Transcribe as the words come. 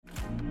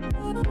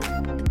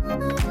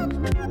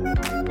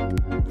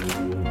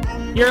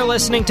You're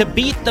listening to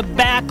Beat the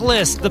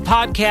Backlist, the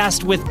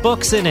podcast with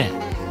books in it.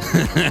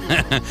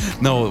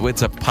 No,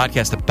 it's a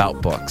podcast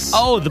about books.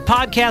 Oh, the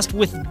podcast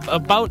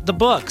about the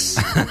books.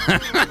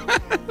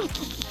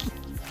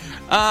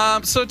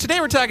 So today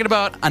we're talking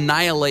about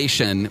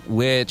Annihilation,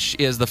 which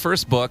is the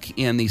first book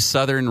in the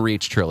Southern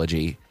Reach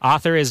trilogy.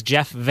 Author is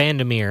Jeff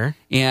Vandermeer.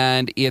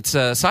 And it's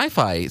a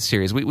sci-fi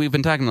series. We've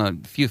been talking a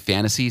few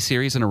fantasy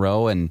series in a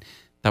row, and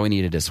thought we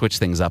needed to switch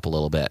things up a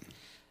little bit.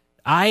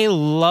 I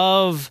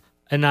love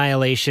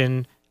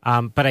Annihilation,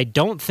 but I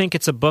don't think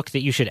it's a book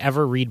that you should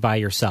ever read by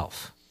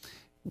yourself.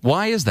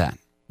 Why is that?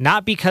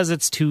 Not because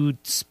it's too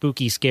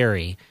spooky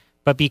scary,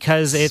 but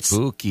because it's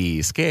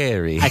spooky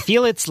scary. I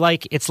feel it's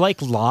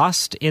like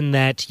Lost in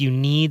that you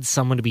need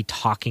someone to be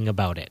talking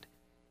about it.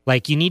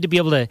 Like, you need to be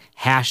able to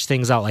hash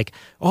things out. Like,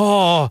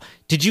 oh,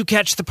 did you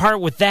catch the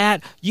part with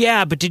that?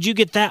 Yeah, but did you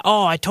get that?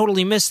 Oh, I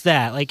totally missed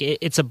that. Like,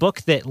 it's a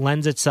book that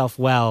lends itself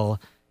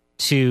well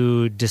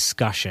to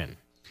discussion.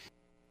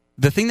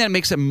 The thing that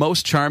makes it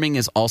most charming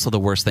is also the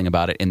worst thing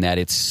about it, in that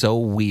it's so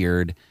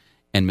weird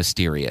and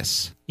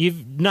mysterious.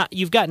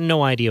 You've got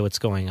no idea what's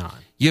going on.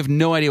 You have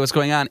no idea what's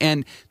going on.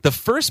 And the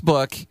first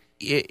book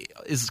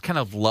is kind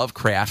of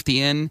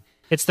Lovecraftian.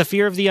 It's the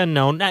fear of the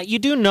unknown. Now, you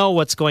do know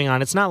what's going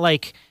on. It's not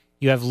like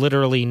you have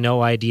literally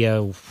no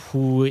idea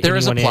who there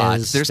is a plot.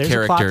 is. There's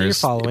characters, a plot that you're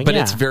following, but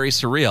it's very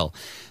surreal.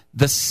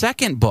 The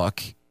second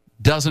book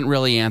doesn't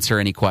really answer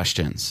any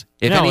questions.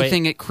 If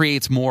anything, it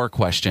creates more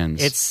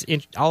questions. It's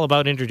all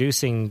about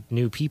introducing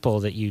new people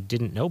that you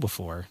didn't know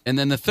before. And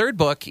then the third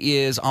book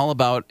is all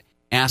about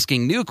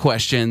asking new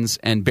questions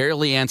and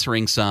barely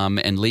answering some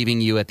and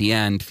leaving you at the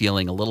end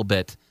feeling a little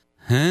bit,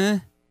 huh?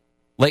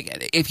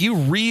 Like, if you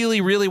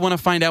really, really want to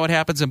find out what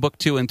happens in book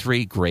 2 and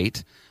 3,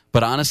 great.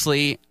 But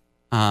honestly,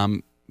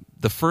 the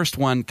first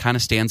one kind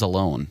of stands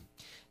alone.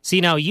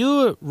 See, now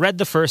you read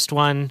the first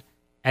one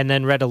and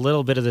then read a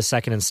little bit of the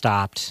second and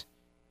stopped,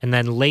 and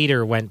then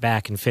later went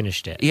back and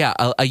finished it. Yeah,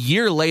 a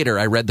year later,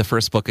 I read the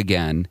first book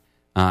again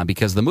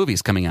because the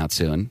movie's coming out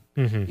soon.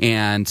 Mm-hmm.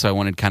 And so I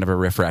wanted kind of a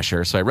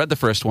refresher. So I read the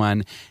first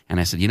one, and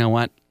I said, you know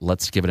what?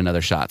 Let's give it another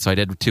shot. So I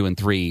did 2 and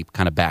 3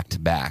 kind of back to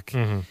back.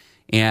 Mm-hmm.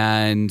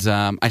 And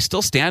I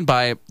still stand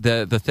by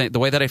the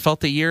way that I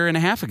felt a year and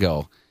a half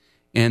ago,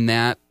 in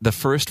that the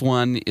first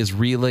one is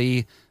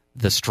really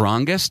the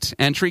strongest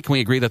entry. Can we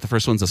agree that the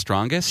first one's the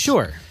strongest?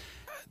 Sure.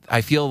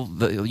 I feel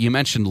you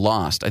mentioned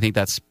Lost. I think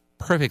that's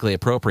perfectly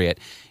appropriate,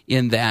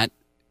 in that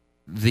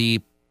the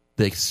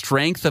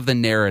strength of the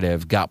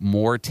narrative got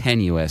more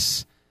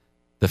tenuous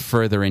the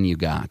further in you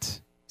got.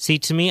 See,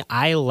 to me,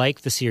 I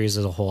like the series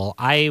as a whole.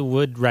 I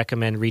would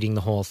recommend reading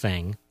the whole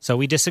thing. So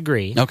we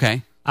disagree.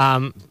 Okay.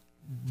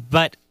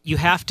 But you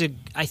have to,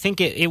 I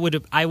think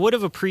I would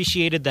have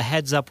appreciated the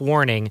heads up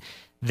warning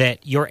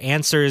that your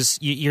answers,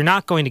 you're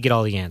not going to get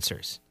all the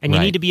answers. And you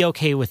need to be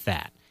okay with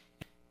that.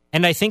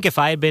 And I think if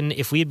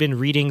we had been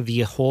reading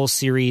the whole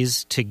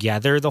series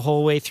together the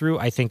whole way through,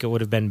 I think it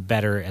would have been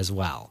better as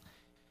well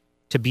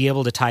to be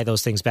able to tie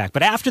those things back.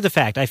 But after the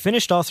fact, I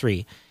finished all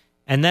 3,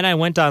 and then I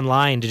went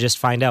online to just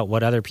find out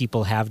what other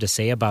people have to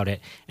say about it.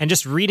 And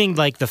just reading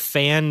like the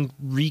fan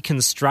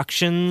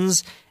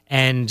reconstructions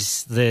and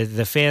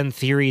the fan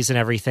theories and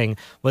everything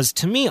was,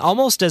 to me,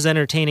 almost as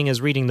entertaining as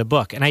reading the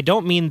book. And I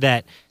don't mean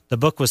that the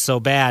book was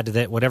so bad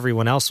that what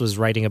everyone else was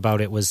writing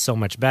about it was so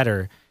much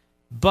better,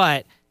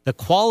 but the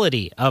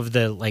quality of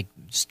the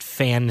just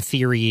fan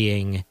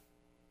theorying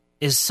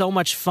is so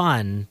much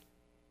fun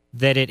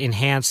that it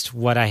enhanced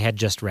what I had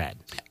just read.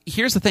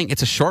 Here's the thing.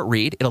 It's a short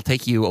read. It'll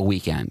take you a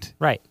weekend.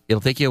 Right. It'll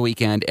take you a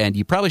weekend, and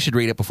you probably should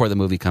read it before the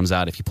movie comes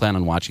out if you plan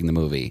on watching the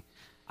movie.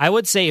 I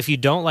would say if you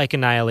don't like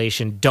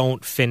Annihilation,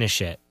 don't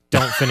finish it.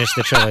 Don't finish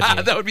the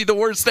trilogy. That would be the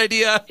worst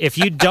idea. If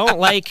you don't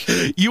like...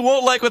 You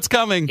won't like what's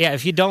coming. Yeah,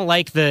 if you don't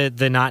like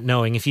the not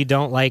knowing, if you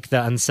don't like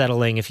the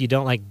unsettling, if you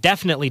don't like...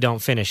 Definitely don't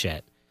finish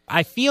it.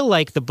 I feel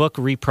like the book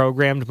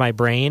reprogrammed my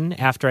brain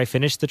after I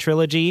finished the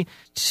trilogy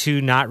to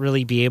not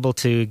really be able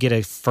to get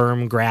a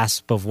firm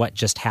grasp of what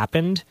just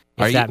happened,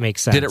 if that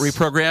makes sense. Did it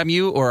reprogram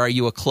you, or are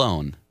you a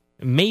clone?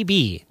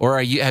 Maybe. Or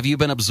have you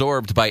been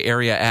absorbed by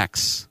Area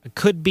X?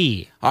 Could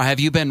be. Or have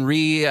you been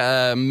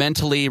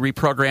mentally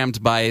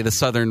reprogrammed by the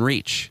Southern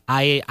Reach?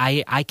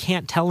 I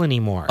can't tell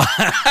anymore.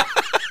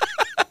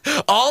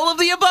 All of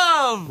the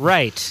above.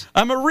 Right.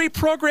 I'm a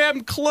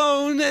reprogrammed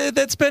clone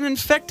that's been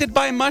infected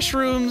by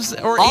mushrooms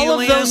or all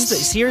aliens. Of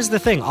those. Here's the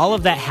thing. All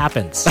of that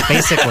happens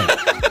basically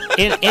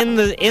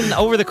in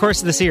over the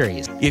course of the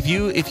series. If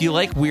you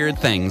like weird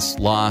things,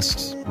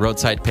 Lost,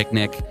 Roadside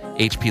Picnic,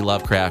 H.P.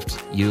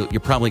 Lovecraft, you're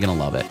probably going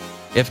to love it.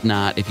 If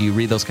not, if you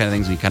read those kind of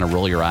things and you kind of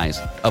roll your eyes,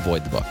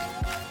 avoid the book.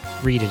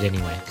 Read it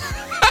anyway.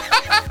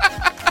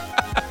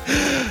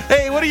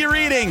 Hey, what are you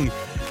reading?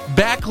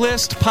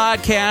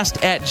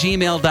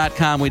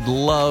 Backlistpodcast@gmail.com. We'd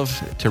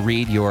love to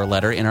read your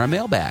letter in our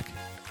mailbag.